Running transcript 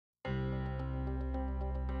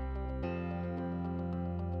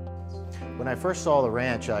When I first saw the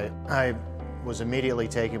ranch, I was immediately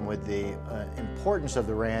taken with the importance of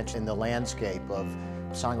the ranch in the landscape of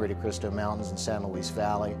Sangre de Cristo Mountains and San Luis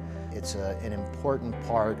Valley. It's an important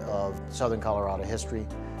part of southern Colorado history,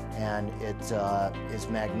 and it is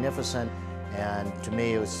magnificent, and to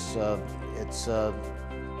me it's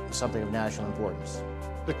something of national importance.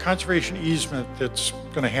 The conservation easement that's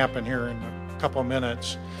going to happen here in a couple of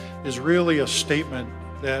minutes is really a statement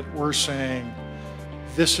that we're saying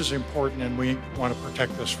this is important and we want to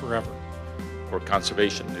protect this forever. For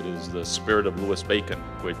conservation, it is the spirit of Louis Bacon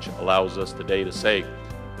which allows us today to say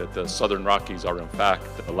that the Southern Rockies are in fact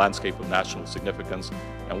a landscape of national significance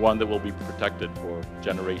and one that will be protected for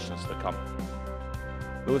generations to come.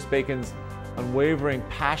 Louis Bacon's unwavering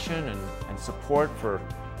passion and support for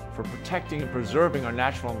protecting and preserving our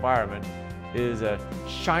natural environment is a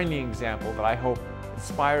shining example that I hope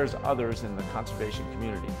inspires others in the conservation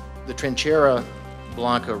community. The Trinchera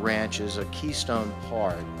Blanca Ranch is a keystone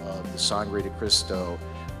part of the Sangre de Cristo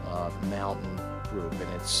mountain group,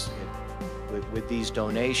 and with these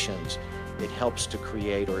donations, it helps to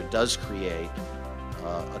create, or it does create,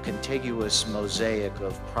 a contiguous mosaic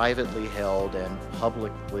of privately held and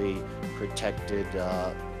publicly protected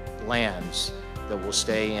lands that will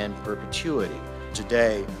stay in perpetuity.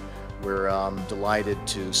 Today, we're delighted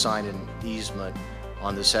to sign an easement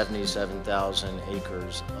on the 77,000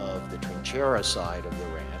 acres of the Trinchera side of the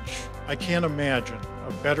ranch. I can't imagine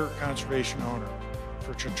a better conservation owner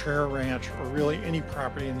for Trinchera Ranch, or really any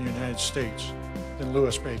property in the United States, than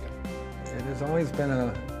Louis Bacon. It has always been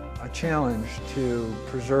a challenge to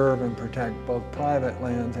preserve and protect both private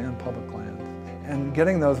lands and public lands. And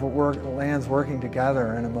getting those lands working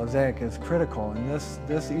together in a mosaic is critical, and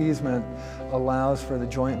this easement allows for the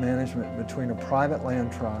joint management between a private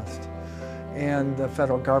land trust and the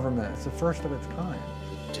federal government. It's the first of its kind.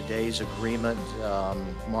 Today's agreement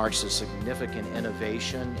marks a significant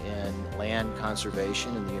innovation in land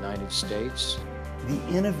conservation in the United States. The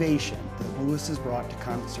innovation that Louis has brought to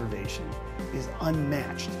conservation is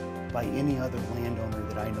unmatched by any other landowner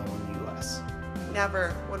that I know in the U.S.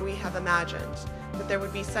 Never would we have imagined that there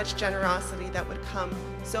would be such generosity that would come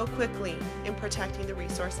so quickly in protecting the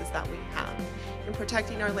resources that we have, in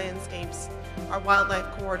protecting our landscapes, our wildlife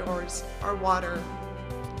corridors, our water,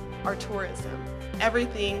 our tourism,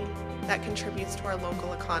 everything that contributes to our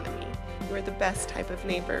local economy. We're the best type of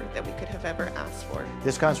neighbor that we could have ever asked for.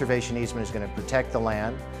 This conservation easement is going to protect the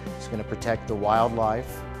land, it's going to protect the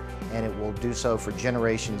wildlife, and it will do so for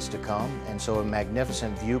generations to come. And so a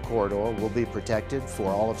magnificent view corridor will be protected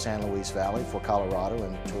for all of San Luis Valley, for Colorado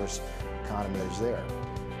and the tourist economy that is there.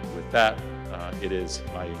 With that, it is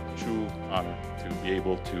my true honor to be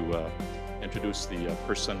able to introduce the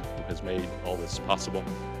person who has made all this possible,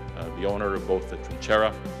 the owner of both the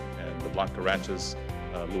Trinchera and the Blanca Ranches,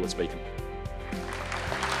 Louis Bacon.